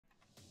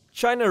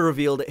China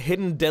revealed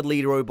hidden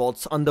deadly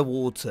robots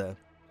underwater.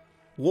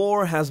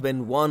 War has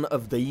been one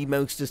of the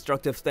most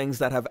destructive things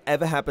that have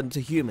ever happened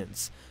to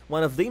humans.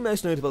 One of the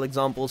most notable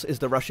examples is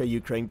the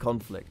Russia-Ukraine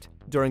conflict.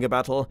 During a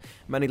battle,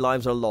 many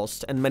lives are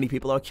lost and many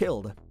people are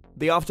killed.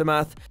 The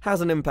aftermath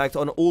has an impact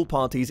on all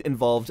parties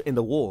involved in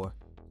the war.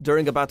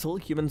 During a battle,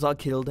 humans are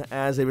killed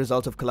as a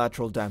result of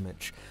collateral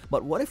damage.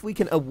 But what if we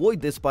can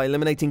avoid this by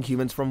eliminating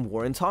humans from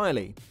war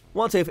entirely?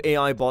 What if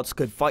AI bots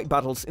could fight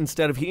battles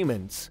instead of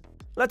humans?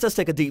 Let us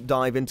take a deep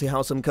dive into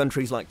how some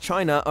countries like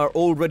China are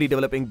already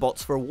developing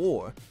bots for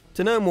war.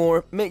 To know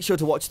more, make sure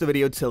to watch the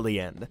video till the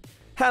end.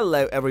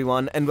 Hello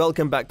everyone and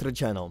welcome back to the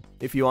channel.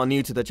 If you are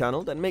new to the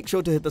channel, then make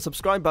sure to hit the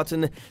subscribe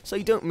button so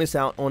you don't miss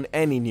out on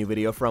any new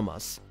video from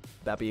us.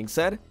 That being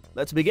said,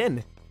 let's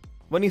begin.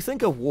 When you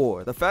think of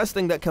war, the first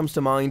thing that comes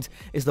to mind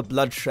is the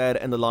bloodshed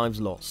and the lives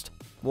lost.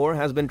 War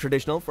has been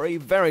traditional for a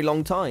very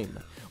long time.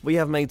 We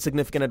have made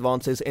significant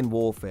advances in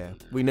warfare.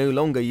 We no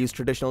longer use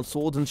traditional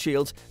swords and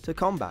shields to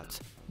combat.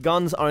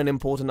 Guns are an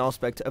important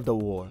aspect of the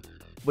war.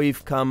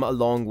 We've come a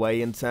long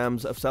way in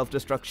terms of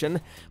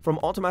self-destruction, from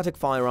automatic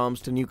firearms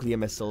to nuclear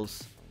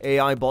missiles.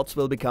 AI bots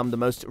will become the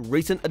most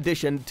recent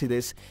addition to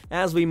this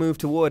as we move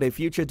toward a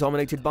future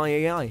dominated by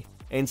AI.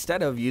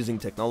 Instead of using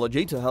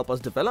technology to help us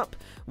develop,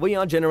 we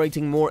are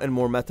generating more and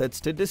more methods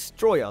to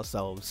destroy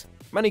ourselves.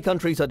 Many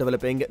countries are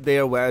developing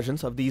their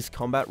versions of these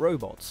combat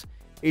robots.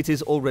 It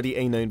is already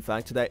a known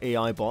fact that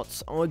AI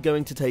bots are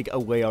going to take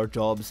away our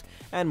jobs,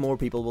 and more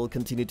people will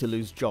continue to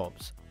lose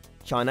jobs.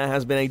 China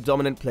has been a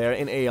dominant player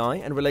in AI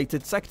and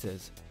related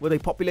sectors. With a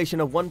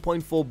population of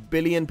 1.4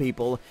 billion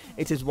people,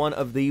 it is one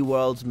of the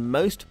world's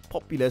most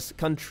populous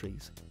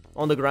countries.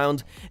 On the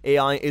ground,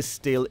 AI is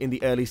still in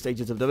the early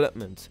stages of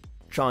development.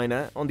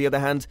 China, on the other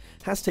hand,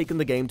 has taken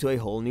the game to a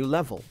whole new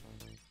level.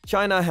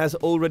 China has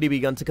already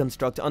begun to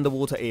construct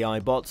underwater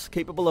AI bots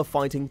capable of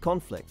fighting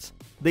conflicts.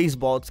 These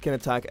bots can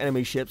attack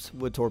enemy ships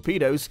with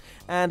torpedoes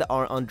and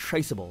are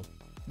untraceable.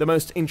 The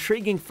most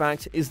intriguing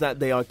fact is that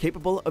they are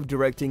capable of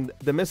directing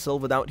the missile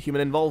without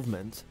human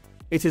involvement.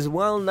 It is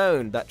well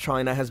known that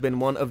China has been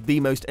one of the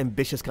most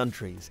ambitious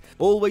countries,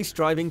 always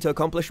striving to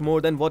accomplish more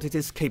than what it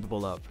is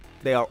capable of.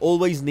 They are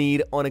always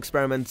keen on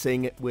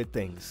experimenting with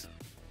things.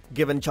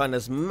 Given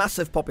China's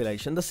massive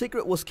population, the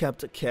secret was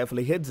kept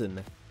carefully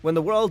hidden. When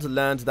the world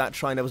learned that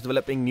China was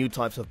developing new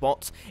types of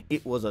bots,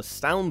 it was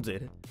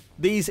astounded.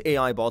 These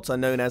AI bots are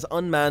known as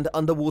Unmanned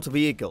Underwater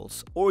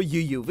Vehicles, or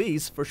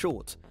UUVs for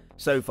short.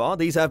 So far,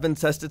 these have been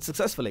tested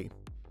successfully.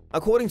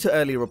 According to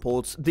early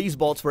reports, these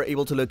bots were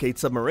able to locate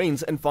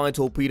submarines and fire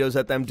torpedoes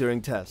at them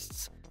during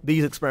tests.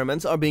 These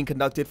experiments are being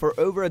conducted for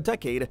over a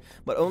decade,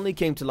 but only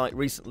came to light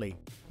recently.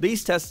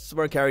 These tests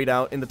were carried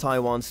out in the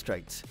Taiwan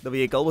Strait. The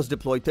vehicle was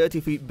deployed 30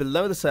 feet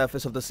below the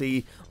surface of the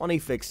sea on a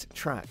fixed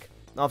track.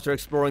 After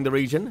exploring the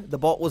region, the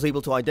bot was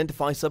able to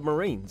identify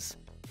submarines.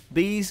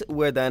 These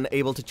were then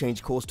able to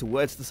change course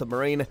towards the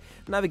submarine,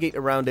 navigate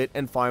around it,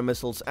 and fire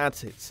missiles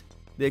at it.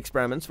 The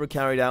experiments were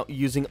carried out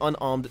using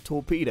unarmed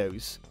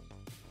torpedoes.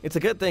 It's a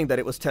good thing that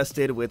it was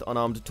tested with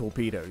unarmed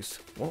torpedoes.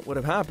 What would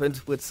have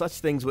happened with such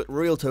things with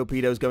real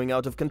torpedoes going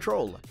out of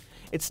control?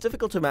 It's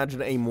difficult to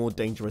imagine a more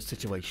dangerous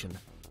situation.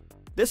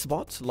 This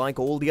bot, like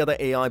all the other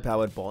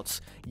AI-powered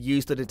bots,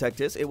 used the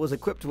detectors it was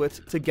equipped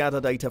with to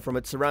gather data from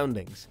its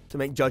surroundings. To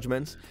make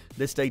judgments,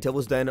 this data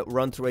was then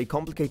run through a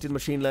complicated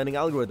machine learning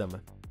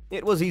algorithm.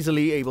 It was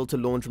easily able to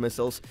launch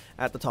missiles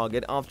at the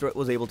target after it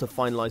was able to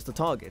finalize the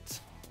target.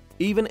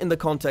 Even in the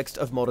context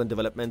of modern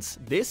developments,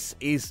 this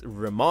is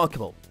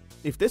remarkable.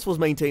 If this was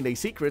maintained a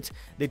secret,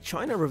 did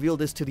China reveal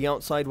this to the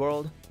outside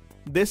world?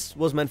 This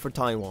was meant for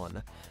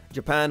Taiwan.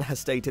 Japan has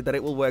stated that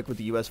it will work with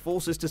the US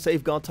forces to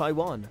safeguard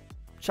Taiwan.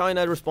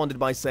 China responded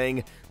by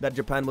saying that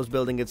Japan was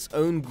building its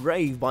own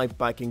grave by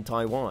backing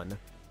Taiwan.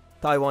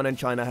 Taiwan and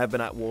China have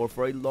been at war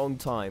for a long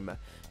time.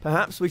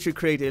 Perhaps we should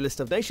create a list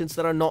of nations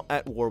that are not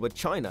at war with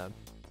China.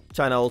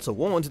 China also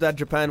warned that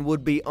Japan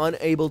would be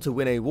unable to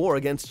win a war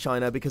against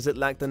China because it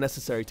lacked the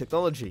necessary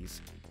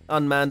technologies.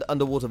 Unmanned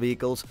underwater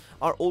vehicles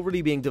are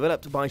already being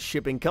developed by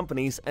shipping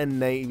companies and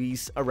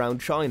navies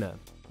around China.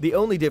 The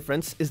only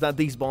difference is that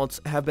these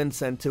bots have been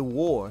sent to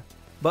war.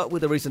 But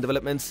with the recent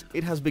developments,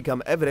 it has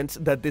become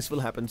evident that this will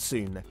happen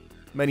soon.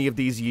 Many of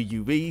these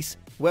UUVs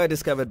were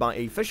discovered by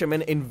a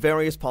fisherman in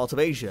various parts of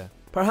Asia.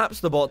 Perhaps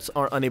the bots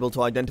are unable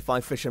to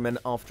identify fishermen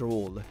after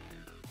all.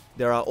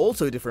 There are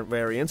also different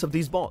variants of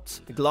these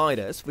bots.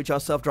 Gliders, which are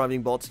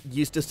self-driving bots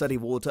used to study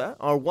water,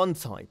 are one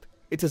type.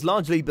 It is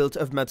largely built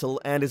of metal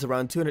and is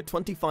around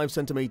 225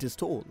 centimeters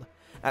tall.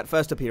 At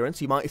first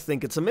appearance, you might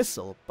think it's a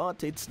missile,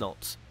 but it's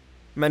not.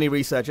 Many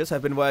researchers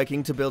have been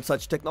working to build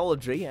such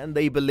technology, and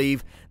they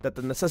believe that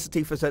the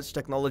necessity for such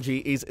technology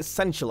is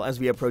essential as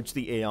we approach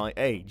the AI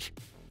age.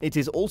 It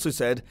is also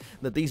said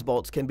that these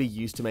bots can be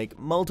used to make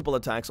multiple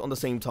attacks on the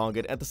same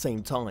target at the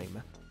same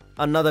time.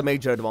 Another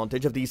major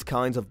advantage of these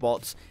kinds of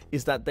bots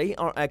is that they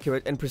are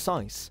accurate and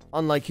precise,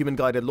 unlike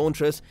human-guided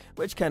launchers,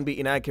 which can be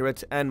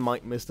inaccurate and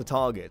might miss the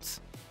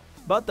targets.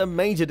 But the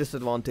major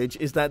disadvantage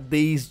is that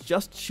these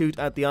just shoot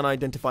at the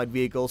unidentified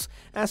vehicles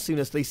as soon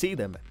as they see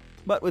them.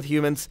 but with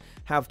humans,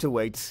 have to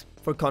wait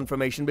for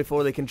confirmation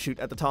before they can shoot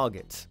at the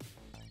target.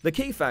 The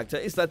key factor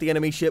is that the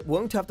enemy ship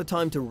won't have the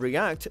time to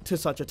react to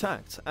such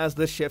attacks, as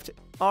the shifts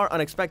are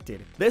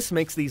unexpected. This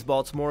makes these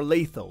bots more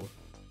lethal.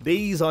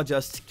 These are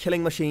just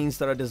killing machines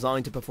that are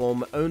designed to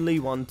perform only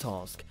one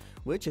task,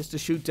 which is to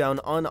shoot down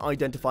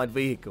unidentified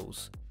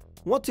vehicles.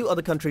 What do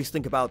other countries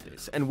think about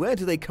this, and where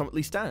do they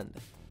currently stand?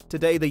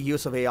 Today, the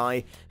use of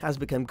AI has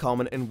become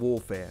common in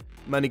warfare.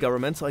 Many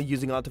governments are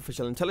using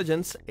artificial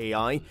intelligence,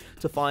 AI,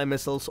 to fire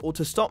missiles or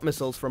to stop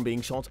missiles from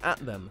being shot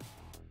at them.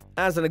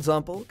 As an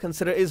example,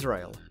 consider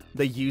Israel.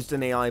 They used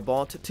an AI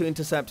bot to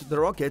intercept the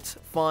rockets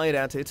fired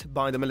at it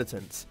by the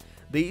militants.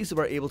 These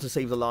were able to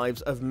save the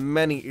lives of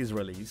many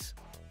Israelis.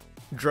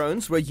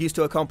 Drones were used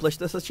to accomplish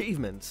this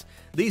achievement.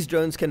 These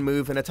drones can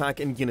move and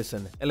attack in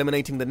unison,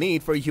 eliminating the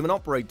need for a human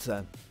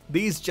operator.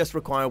 These just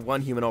require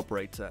one human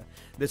operator.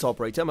 This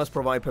operator must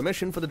provide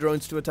permission for the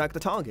drones to attack the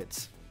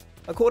targets.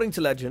 According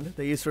to legend,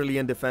 the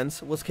Israeli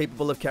defense was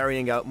capable of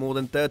carrying out more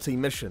than 30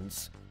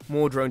 missions.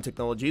 More drone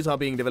technologies are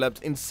being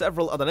developed in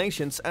several other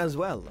nations as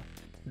well.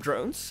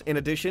 Drones, in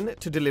addition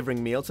to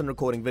delivering meals and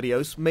recording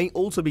videos, may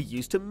also be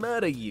used to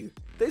murder you.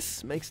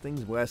 This makes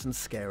things worse and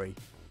scary.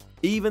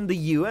 Even the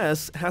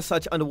US has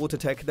such underwater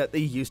tech that they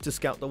use to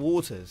scout the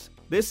waters.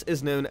 This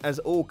is known as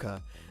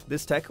Orca.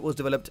 This tech was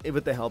developed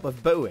with the help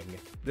of Boeing.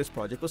 This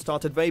project was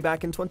started way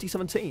back in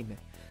 2017.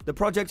 The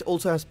project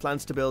also has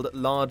plans to build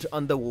large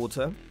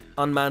underwater,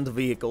 unmanned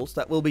vehicles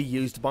that will be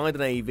used by the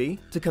Navy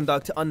to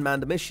conduct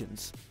unmanned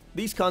missions.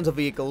 These kinds of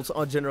vehicles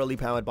are generally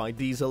powered by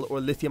diesel or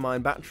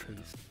lithium-ion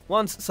batteries.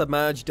 Once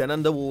submerged and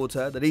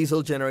underwater, the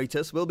diesel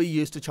generators will be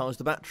used to charge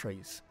the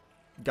batteries.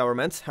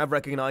 Governments have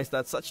recognized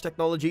that such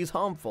technology is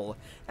harmful,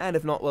 and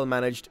if not well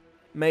managed,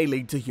 may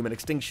lead to human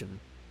extinction.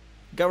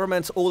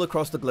 Governments all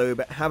across the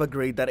globe have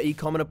agreed that a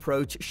common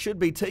approach should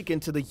be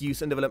taken to the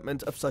use and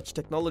development of such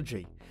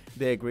technology.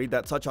 They agreed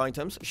that such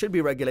items should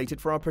be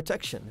regulated for our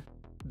protection.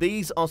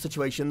 These are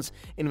situations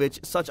in which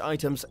such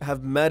items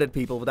have murdered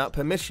people without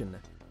permission.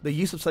 The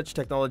use of such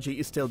technology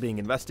is still being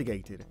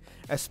investigated,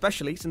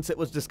 especially since it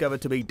was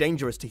discovered to be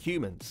dangerous to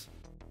humans.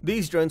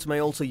 These drones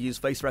may also use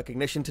face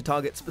recognition to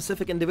target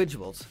specific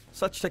individuals.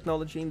 Such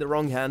technology in the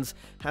wrong hands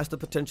has the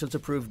potential to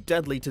prove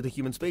deadly to the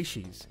human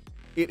species.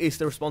 It is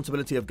the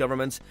responsibility of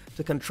governments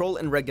to control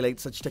and regulate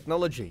such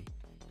technology.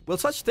 Will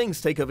such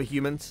things take over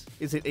humans?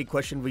 Is it a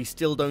question we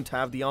still don't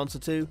have the answer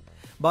to?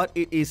 But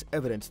it is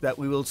evident that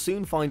we will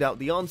soon find out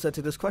the answer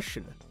to this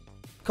question.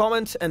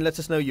 Comment and let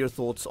us know your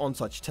thoughts on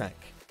such tech.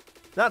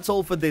 That's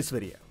all for this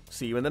video.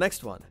 See you in the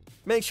next one.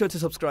 Make sure to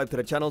subscribe to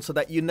the channel so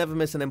that you never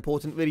miss an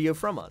important video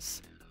from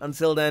us.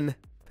 Until then,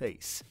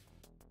 peace.